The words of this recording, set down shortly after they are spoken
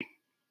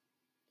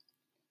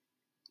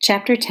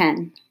Chapter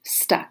 10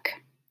 Stuck.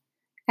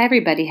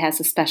 Everybody has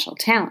a special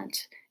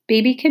talent.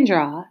 BB can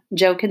draw,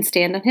 Joe can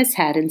stand on his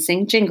head and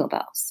sing jingle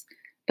bells.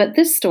 But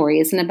this story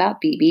isn't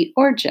about BB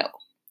or Joe.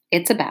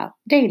 It's about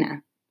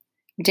Dana.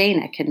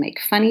 Dana can make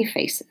funny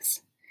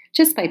faces.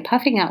 Just by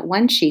puffing out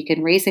one cheek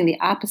and raising the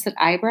opposite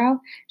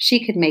eyebrow,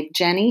 she could make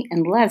Jenny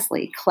and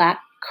Leslie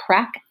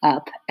crack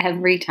up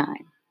every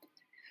time.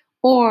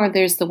 Or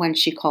there's the one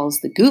she calls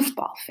the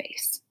goofball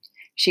face.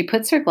 She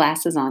puts her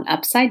glasses on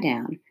upside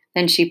down,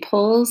 then she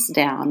pulls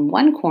down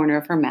one corner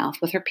of her mouth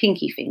with her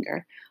pinky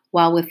finger,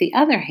 while with the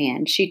other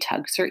hand she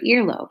tugs her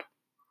earlobe.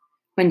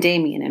 When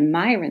Damien and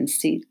Myron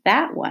see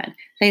that one,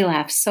 they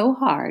laugh so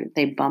hard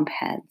they bump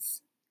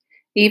heads.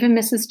 Even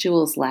Mrs.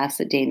 Jules laughs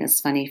at Dana's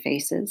funny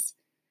faces.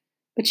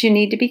 "But you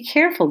need to be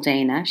careful,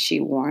 Dana," she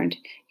warned.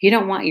 "You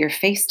don't want your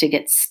face to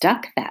get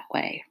stuck that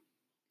way."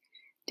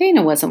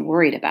 Dana wasn't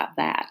worried about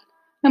that.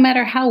 No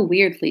matter how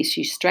weirdly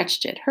she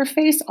stretched it, her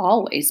face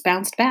always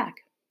bounced back.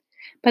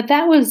 But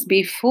that was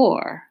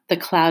before the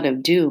cloud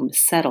of doom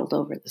settled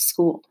over the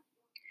school.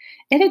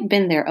 It had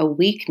been there a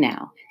week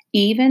now,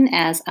 even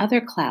as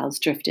other clouds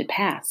drifted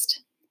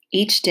past.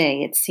 Each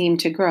day it seemed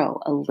to grow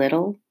a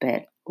little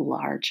bit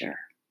larger.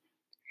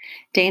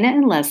 Dana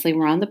and Leslie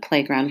were on the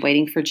playground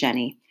waiting for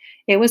Jenny.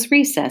 It was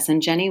recess,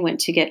 and Jenny went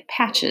to get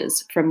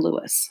Patches from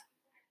Lewis.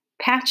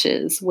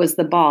 Patches was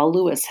the ball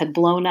Lewis had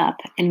blown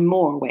up in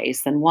more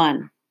ways than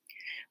one.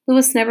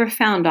 Lewis never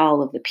found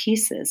all of the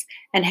pieces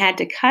and had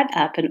to cut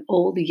up an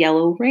old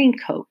yellow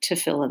raincoat to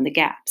fill in the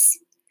gaps.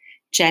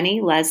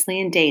 Jenny, Leslie,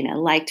 and Dana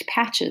liked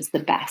Patches the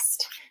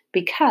best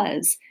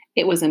because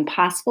it was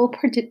impossible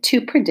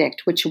to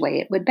predict which way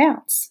it would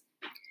bounce.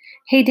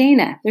 "Hey,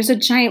 Dana, there's a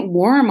giant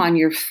worm on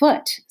your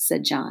foot,"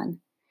 said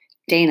John.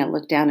 Dana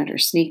looked down at her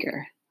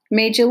sneaker.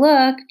 "Made you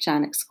look,"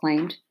 John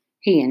exclaimed.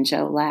 He and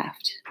Joe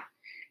laughed.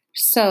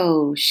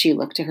 "So she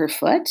looked at her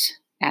foot?"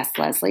 asked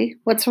Leslie.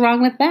 "What's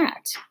wrong with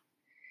that?"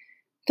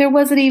 "There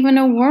wasn't even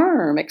a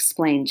worm,"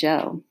 explained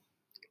Joe.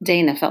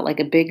 Dana felt like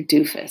a big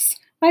doofus.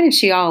 Why did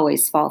she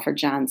always fall for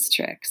John's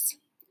tricks?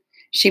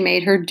 She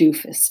made her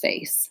doofus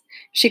face.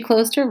 She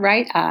closed her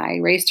right eye,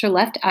 raised her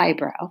left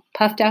eyebrow,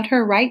 puffed out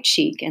her right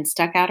cheek, and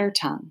stuck out her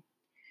tongue.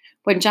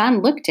 When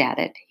John looked at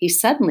it, he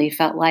suddenly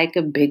felt like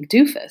a big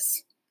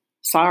doofus.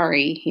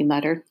 "Sorry," he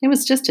muttered. "It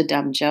was just a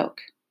dumb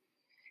joke."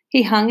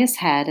 He hung his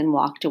head and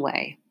walked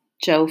away.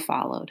 Joe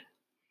followed.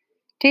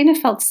 Dana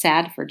felt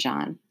sad for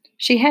John.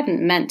 She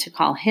hadn't meant to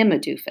call him a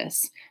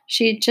doofus.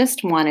 She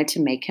just wanted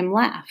to make him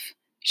laugh.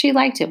 She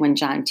liked it when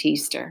John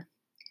teased her.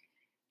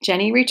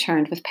 Jenny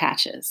returned with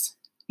Patches.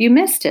 "You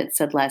missed it,"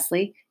 said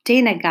Leslie.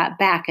 "Dana got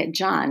back at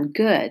John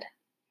good."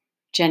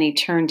 Jenny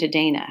turned to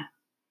Dana.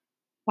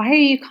 "Why are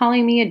you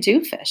calling me a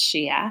doofus?"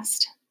 she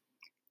asked.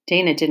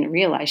 Dana didn't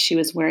realize she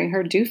was wearing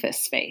her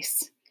doofus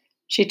face.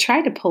 She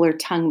tried to pull her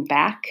tongue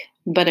back,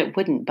 but it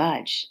wouldn't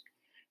budge.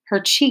 Her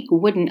cheek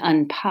wouldn't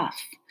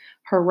unpuff.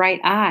 Her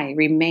right eye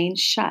remained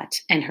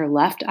shut, and her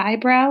left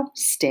eyebrow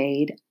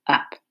stayed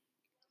up.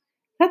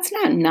 "That's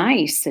not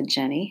nice," said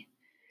Jenny.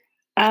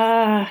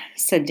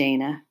 Said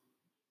Dana.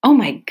 "Oh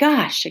my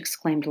gosh,"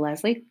 exclaimed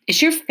Leslie.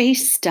 "Is your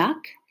face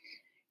stuck?"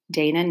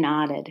 Dana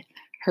nodded.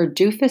 Her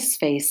doofus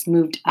face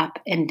moved up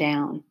and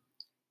down.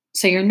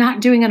 "So you're not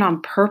doing it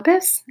on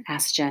purpose?"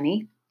 asked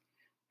Jenny.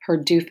 Her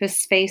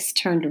doofus face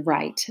turned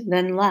right,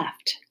 then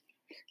left.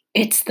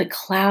 "It's the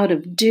cloud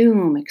of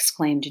doom,"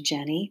 exclaimed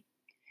Jenny.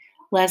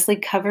 Leslie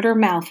covered her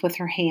mouth with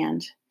her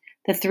hand.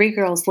 The three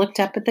girls looked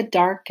up at the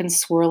dark and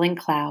swirling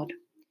cloud.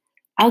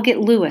 "I'll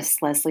get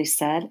Lewis," Leslie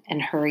said,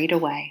 and hurried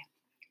away.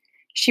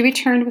 She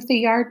returned with the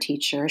yard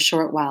teacher a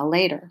short while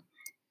later.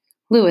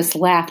 Lewis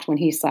laughed when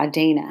he saw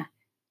Dana.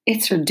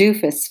 "It's her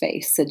doofus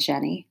face," said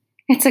Jenny.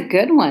 "It's a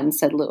good one,"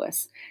 said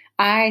Lewis.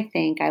 "I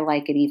think I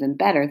like it even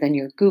better than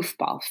your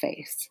goofball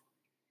face."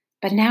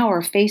 "But now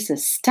her face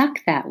is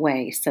stuck that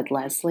way," said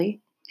Leslie.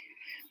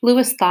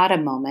 Lewis thought a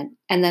moment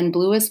and then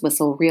blew his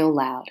whistle real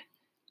loud.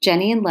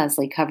 Jenny and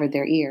Leslie covered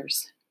their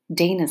ears.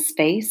 Dana's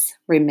face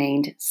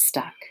remained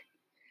stuck.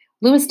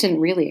 Lewis didn't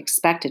really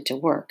expect it to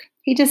work.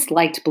 He just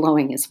liked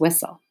blowing his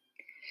whistle.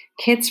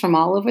 Kids from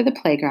all over the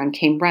playground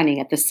came running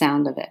at the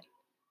sound of it.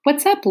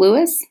 "What's up,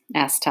 Lewis?"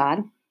 asked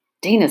Todd.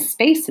 "Dana's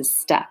face is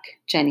stuck,"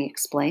 Jenny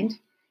explained.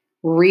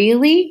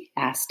 "Really?"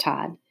 asked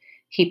Todd.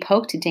 He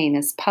poked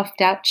Dana's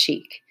puffed-out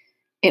cheek.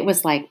 It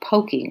was like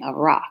poking a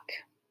rock.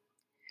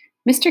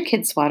 Mr.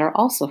 Kidswatter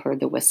also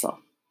heard the whistle.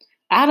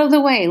 "Out of the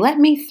way, let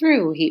me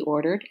through," he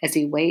ordered as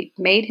he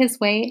made his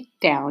way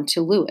down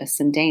to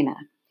Lewis and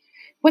Dana.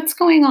 "What's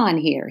going on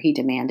here?" he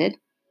demanded.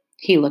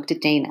 He looked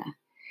at Dana.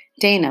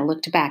 Dana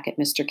looked back at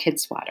Mr.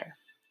 Kidswatter.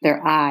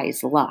 Their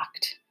eyes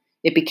locked.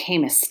 It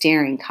became a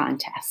staring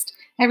contest.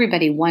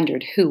 Everybody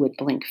wondered who would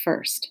blink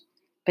first.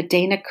 But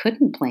Dana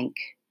couldn't blink.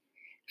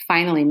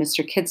 Finally,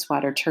 Mr.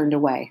 Kidswatter turned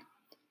away.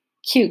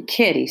 "Cute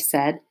kid," he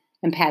said,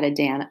 and patted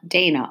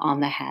Dana on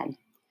the head.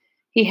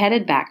 He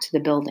headed back to the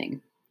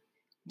building.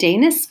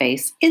 Dana's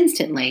face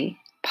instantly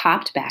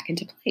popped back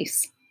into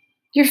place.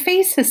 "Your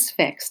face is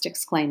fixed,"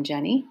 exclaimed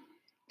Jenny.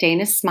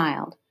 Dana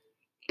smiled.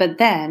 But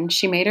then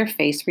she made her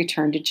face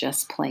return to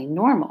just plain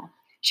normal.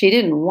 She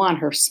didn't want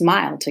her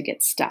smile to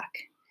get stuck.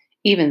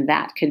 Even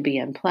that could be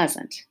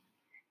unpleasant.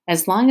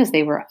 As long as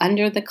they were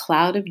under the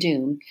cloud of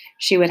doom,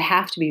 she would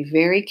have to be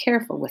very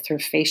careful with her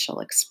facial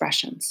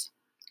expressions.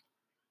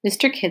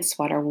 Mr.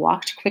 Kidswatter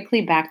walked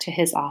quickly back to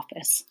his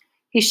office.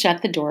 He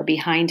shut the door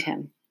behind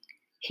him.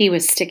 He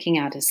was sticking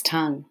out his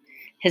tongue.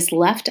 His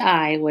left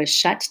eye was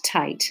shut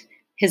tight,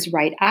 his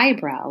right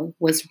eyebrow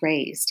was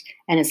raised,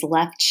 and his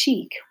left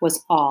cheek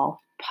was all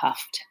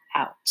puffed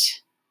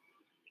out.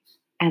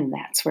 And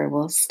that's where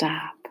we'll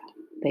stop.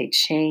 They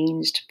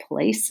changed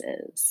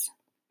places.